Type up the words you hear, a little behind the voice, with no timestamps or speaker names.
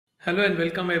Hello and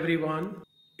welcome everyone.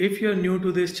 If you're new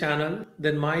to this channel,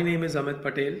 then my name is Amit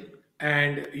Patel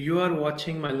and you are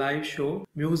watching my live show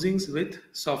Musings with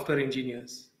Software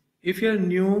Engineers. If you're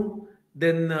new,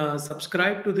 then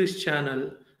subscribe to this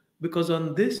channel because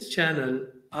on this channel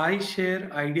I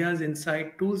share ideas,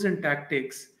 insight, tools and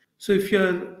tactics. So if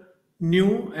you're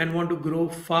new and want to grow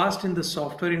fast in the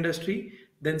software industry,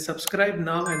 then subscribe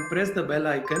now and press the bell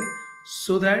icon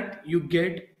so that you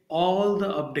get all the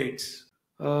updates.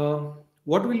 Uh,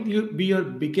 what will be your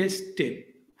biggest tip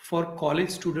for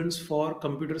college students, for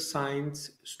computer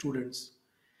science students?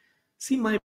 See,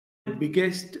 my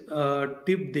biggest tip,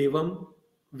 Devam,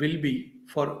 will be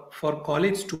for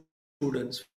college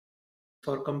students,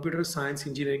 for computer science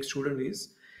engineering student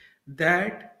is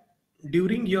that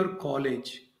during your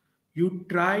college, you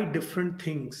try different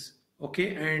things,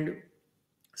 okay, and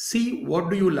see what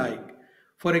do you like.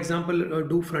 For example,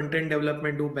 do front end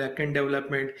development, do back end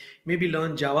development, maybe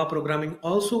learn Java programming,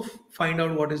 also find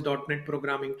out what is .NET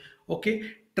programming. Okay,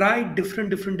 try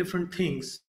different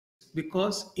things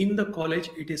because in the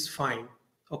college it is fine.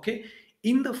 Okay,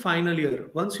 in the final year,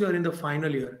 once you are in the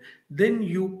final year, then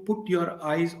you put your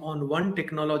eyes on one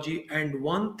technology and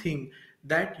one thing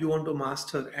that you want to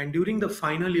master, and during the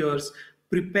final years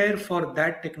prepare for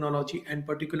that technology and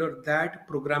particular that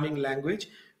programming language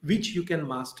which you can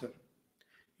master.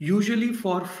 Usually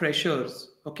for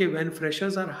freshers, okay, when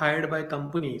freshers are hired by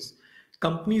companies,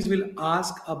 companies will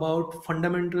ask about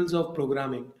fundamentals of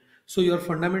programming. So your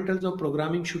fundamentals of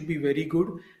programming should be very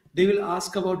good. They will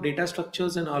ask about data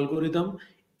structures and algorithm.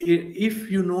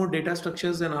 If you know data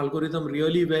structures and algorithm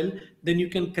really well, then you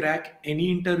can crack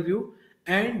any interview.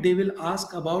 And they will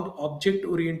ask about object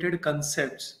oriented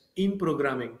concepts in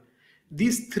programming.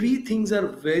 These three things are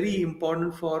very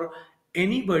important for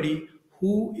anybody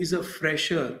who is a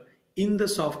fresher in the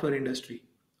software industry.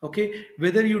 Okay,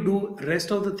 whether you do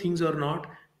rest of the things or not,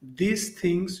 these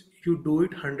things you do it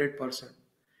 100%.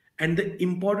 And the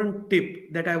important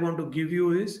tip that I want to give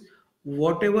you is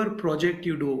whatever project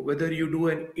you do, whether you do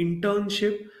an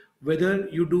internship, whether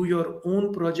you do your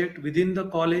own project within the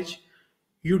college,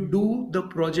 you do the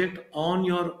project on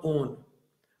your own,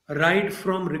 right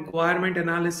from requirement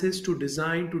analysis to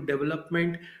design to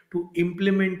development to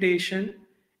implementation.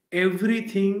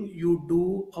 Everything you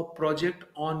do a project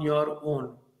on your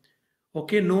own.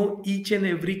 Okay, know each and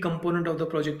every component of the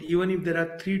project. Even if there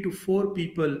are 3 to 4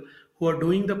 people who are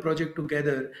doing the project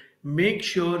together, make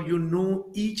sure you know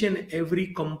each and every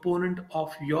component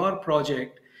of your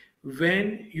project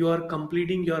when you are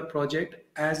completing your project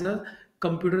as a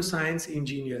computer science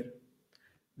engineer.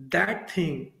 That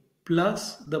thing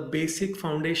plus the basic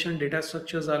foundation data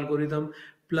structures algorithm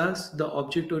plus the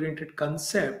object oriented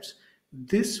concepts,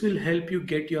 this will help you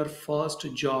get your first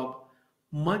job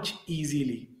much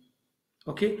easily.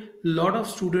 Okay, lot of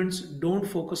students don't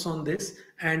focus on this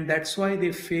and that's why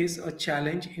they face a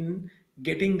challenge in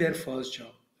getting their first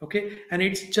job. Okay, and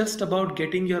it's just about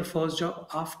getting your first job.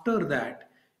 After that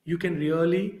you can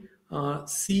really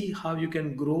see how you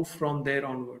can grow from there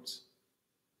onwards.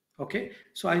 Okay,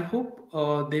 so I hope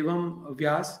Devam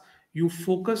Vyas, you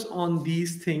focus on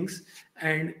these things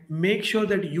and make sure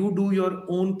that you do your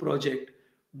own project.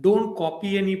 Don't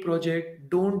copy any project.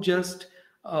 Don't just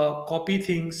copy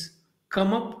things.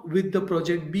 Come up with the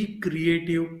project. Be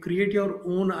creative. Create your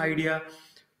own idea.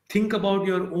 Think about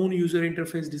your own user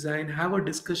interface design. Have a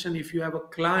discussion if you have a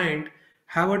client.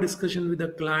 Have a discussion with the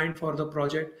client for the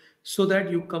project so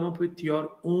that you come up with your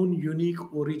own unique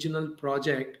original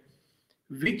project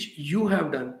which you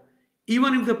have done.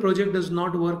 Even if the project does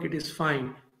not work, it is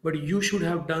fine, but you should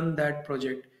have done that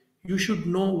project. You should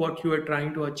know what you are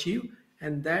trying to achieve,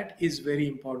 and that is very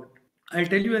important. I'll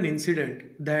tell you an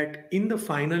incident that in the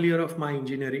final year of my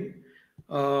engineering,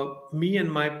 me and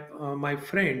my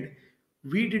friend,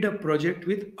 we did a project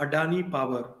with Adani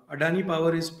Power. Adani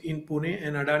Power is in Pune,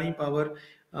 and Adani Power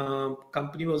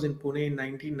company was in Pune in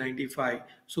 1995.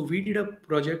 So we did a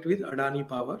project with Adani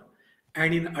Power,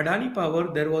 and in Adani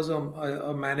Power there was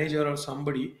a manager or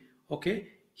somebody. Okay,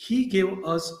 he gave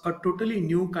us a totally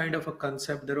new kind of a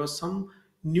concept. There was some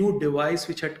new device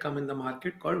which had come in the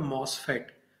market called MOSFET.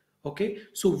 Okay,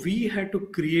 so we had to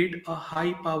create a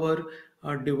high power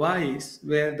device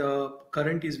where the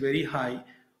current is very high.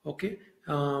 Okay,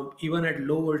 even at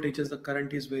low voltages the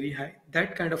current is very high,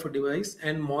 that kind of a device,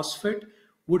 and MOSFET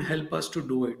would help us to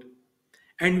do it.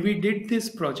 And we did this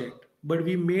project, but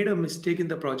we made a mistake in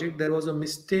the project. There was a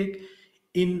mistake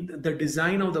in the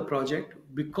design of the project,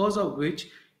 because of which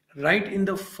right in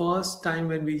the first time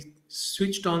when we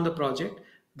switched on the project,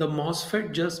 the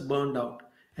MOSFET just burned out.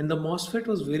 And the MOSFET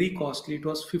was very costly. It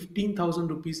was 15,000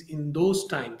 rupees in those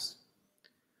times.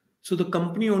 So the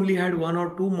company only had one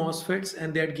or two MOSFETs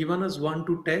and they had given us one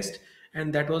to test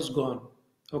and that was gone.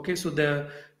 Okay, so the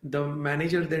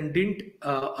manager then didn't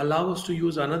allow us to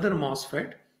use another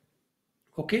MOSFET.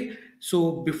 Okay,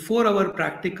 so before our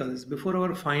practicals, before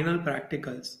our final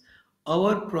practicals,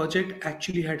 our project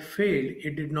actually had failed.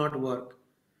 It did not work.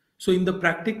 So in the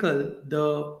practical,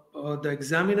 the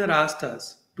examiner asked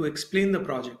us to explain the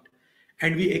project,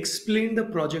 and we explained the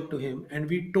project to him, and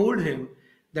we told him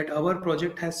that our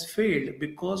project has failed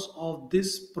because of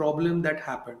this problem that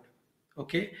happened.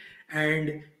 Okay,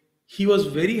 and he was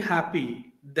very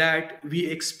happy that we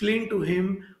explained to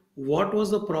him what was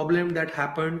the problem that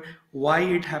happened, why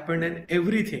it happened, and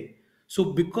everything. So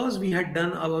because we had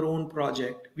done our own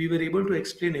project, we were able to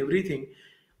explain everything.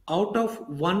 Out of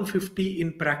 150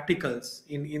 in practicals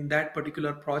in that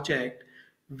particular project,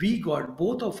 we got,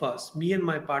 both of us, me and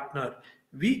my partner,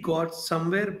 we got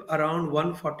somewhere around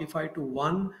 145 to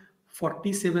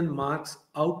 147 marks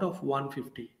out of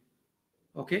 150.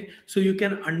 Okay, so you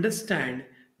can understand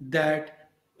that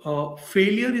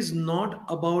failure is not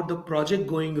about the project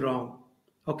going wrong.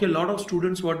 Okay, a lot of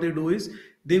students, what they do is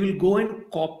they will go and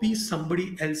copy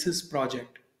somebody else's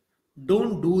project.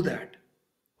 Don't do that.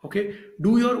 Okay,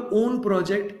 do your own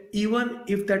project even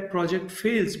if that project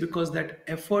fails, because that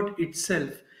effort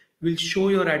itself will show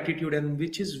your attitude, and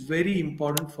which is very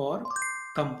important for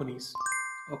companies.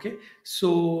 Okay,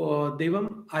 so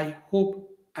Devam, I hope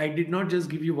I did not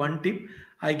just give you one tip.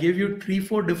 I gave you 3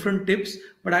 4 different tips,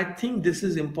 but I think this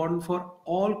is important for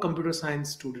all computer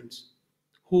science students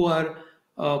who are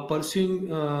pursuing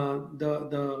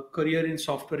the career in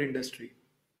software industry.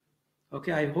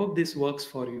 Okay, I hope this works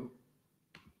for you.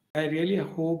 I really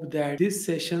hope that this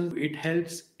session, it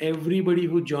helps everybody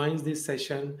who joins this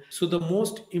session. So the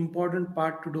most important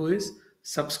part to do is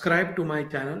subscribe to my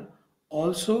channel.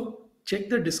 Also check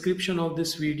the description of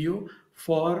this video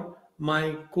for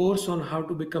my course on how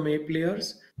to become A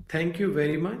players. Thank you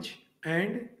very much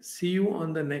and see you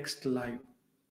on the next live.